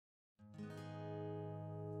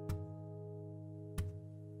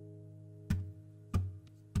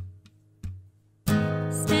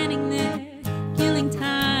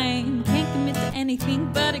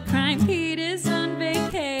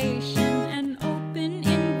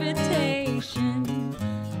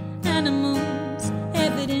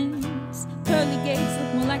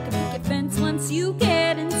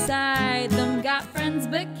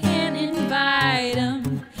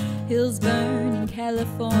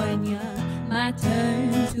California. My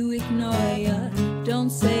turn to ignore ya. Don't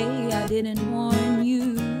say I didn't warn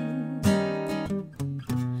you.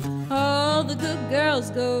 All the good girls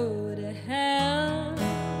go to hell,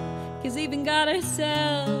 'cause even God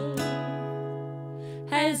herself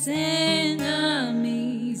has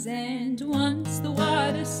enemies. And once the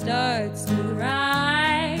water starts to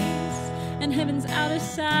rise and heaven's out of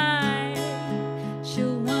sight,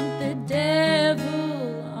 she'll want the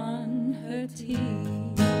devil on her teeth.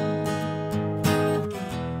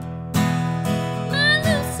 My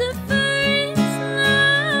Lucifer is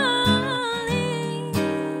lonely.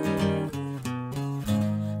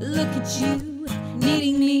 Look at you,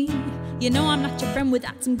 needing me. You know I'm not your friend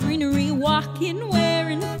without some greenery. Walking,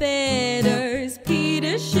 wearing feathers.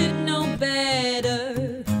 Peter should know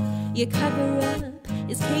better. Your cover-up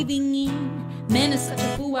is caving in. Men are such a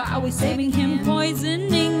fool, we're always saving him.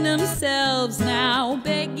 Poisoning themselves now,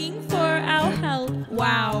 begging for our help.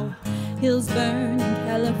 Wow, hills burn in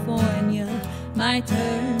California. My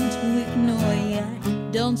turn to ignore ya.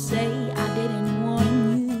 Don't say I didn't warn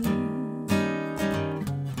you.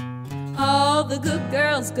 All the good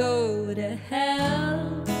girls go to hell,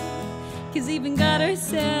 'cause even God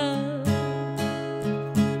herself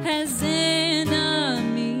has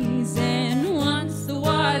enemies. And once the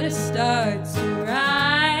water starts to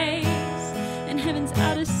rise and heaven's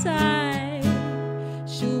out of sight,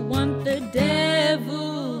 she'll want the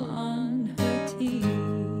devil on her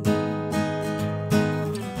teeth.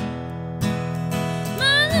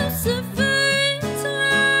 My Lucifer is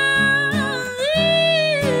lonely.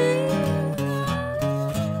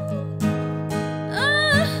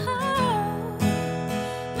 Oh,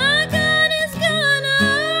 my God is gonna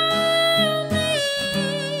own me.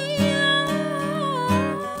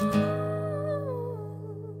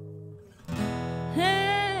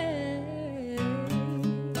 Hey,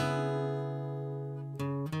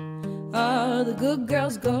 all the good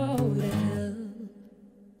girls go to hell.